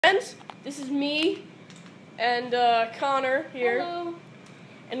friends, this is me and Connor here. Hello.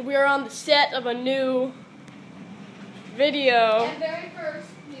 And we are on the set of a new video. And very first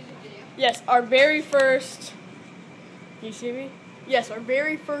music video. Yes, our very first. Can you see me? Yes, our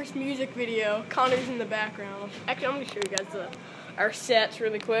very first music video. Connor's in the background. Actually, I'm going to show you guys our sets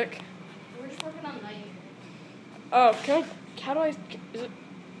really quick. We're just working on lighting. Oh, how do I, is it?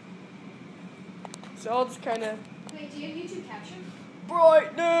 So I'll just kind of. Wait, do you have YouTube caption?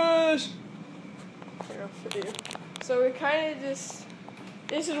 Brightness! Here, I'll show you. So we kind of just,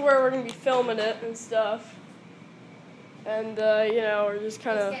 this is where we're going to be filming it and stuff. And, we're just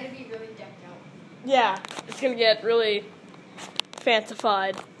kind of. It's going to be really decked out. Yeah, it's going to get really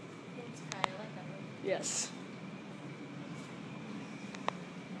fancified. It's kind of like that one. Yes.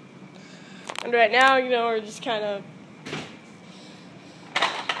 And right now, we're just kind of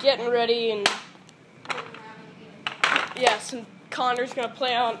getting ready and. Yes, and Connor's going to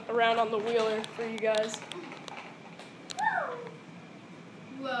play around on the wheeler for you guys.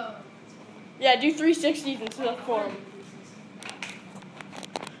 Whoa. Yeah, do 360s and stuff for him.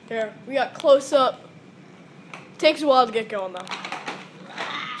 Here, we got close up. Takes a while to get going, though.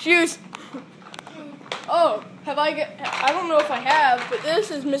 Shoes. Oh, I don't know if I have, but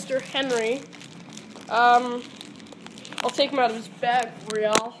this is Mr. Henry. I'll take him out of his bag for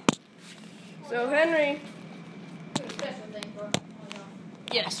y'all. So, Henry. Special thing for all y'all.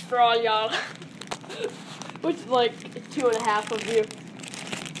 Yes, for all y'all. Which is like 2.5 of you.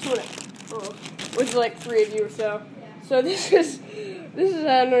 2.5. Which is like 3 of you or so. Yeah. So this is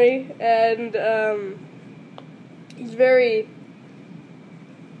Henry, and he's very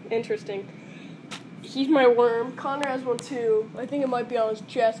interesting. He's my worm. Connor has one too. I think it might be on his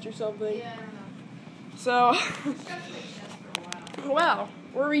chest or something. Yeah, I don't know. So, It's got to make sense for a while. wow,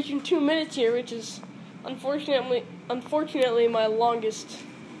 we're reaching 2 minutes here, which is unfortunately my longest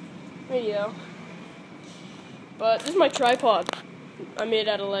video. But this is my tripod. I made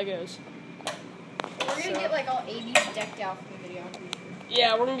out of Legos. We're going to get like all 80s decked out for the video. I'm pretty sure.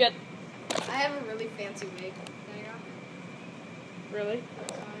 Yeah, we're gonna get. I have a really fancy wig that I got. Really?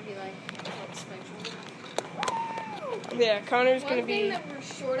 So I'm going to be like special. Yeah, Connor's gonna One thing be. that we're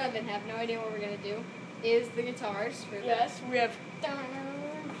short of and have no idea what we're going to do is the guitars. For Yes, we have.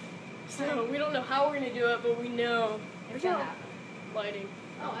 So we don't know how we're gonna do it, but we know It's there's gonna no happen. lighting.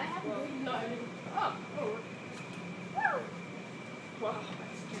 Oh, I have Well, really no, I lighting. mean, wow,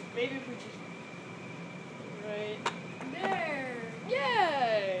 that's cute. Maybe if we just right there.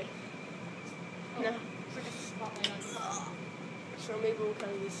 Yay! Oh, No. it's like a spotlight on So maybe we'll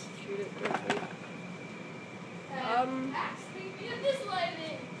kind of just shoot it directly. you. Actually, we have this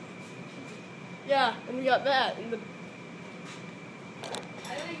lighting. Yeah, and we got that. And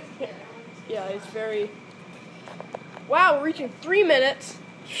I think it's good. yeah, it's very. Wow, we're reaching 3 minutes.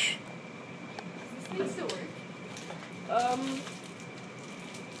 Does this thing still work?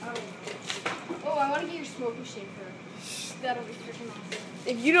 Oh, I want to get your smoky shaper. That'll be freaking awesome.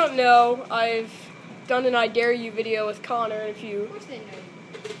 If you don't know, I've done an I Dare You video with Connor, and if you. Of course they know.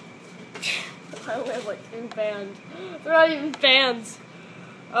 I only have like 2 fans. They're not even fans.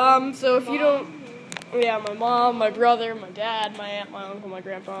 So if you don't, yeah, my mom, my brother, my dad, my aunt, my uncle, my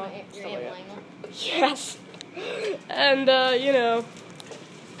grandpa, Your stuff Aunt like that. Lionel. Yes. And By the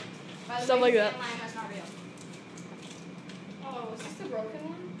Stuff way, like your that. Aunt Lionel's not real. Oh, is this the broken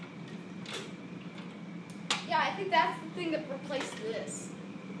one? Yeah, I think that's the thing that replaced this.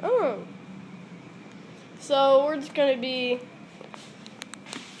 Oh. So we're just gonna be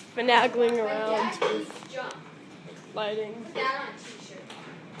finagling My around dad with keeps junk. lighting. Put that on a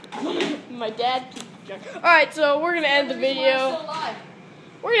t-shirt. My dad keeps junk. All right, so we're gonna end the There's one still video. alive.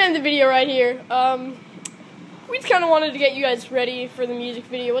 We're gonna end the video right here. We just kind of wanted to get you guys ready for the music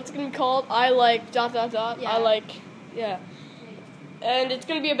video. What's it gonna be called? I like ... Yeah. I like, yeah. And it's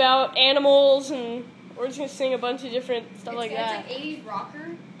gonna be about animals, and we're just gonna sing a bunch of different stuff like that. It's like 80s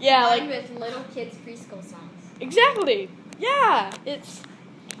rocker. Yeah, combined like with little kids preschool songs. exactly. Yeah, it's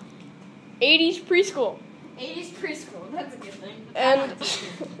 80s preschool. 80s preschool. That's a good thing. And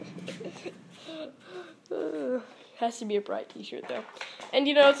has to be a bright T-shirt though. And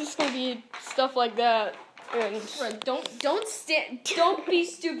it's just gonna be stuff like that. And Don't be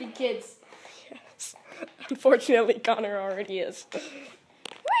stupid, kids. yes. Unfortunately, Connor already is.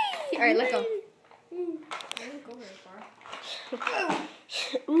 All right, let's go. I didn't go very far.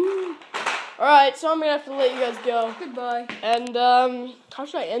 Ooh. All right, so I'm gonna have to let you guys go. Goodbye. And how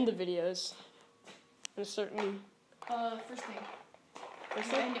should I end the videos? In a certain. First thing. First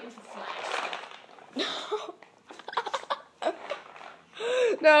You thing? end it with a flash.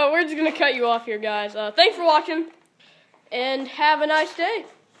 No, we're just gonna cut you off here, guys. Thanks for watching, and have a nice day.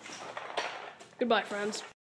 Goodbye, friends.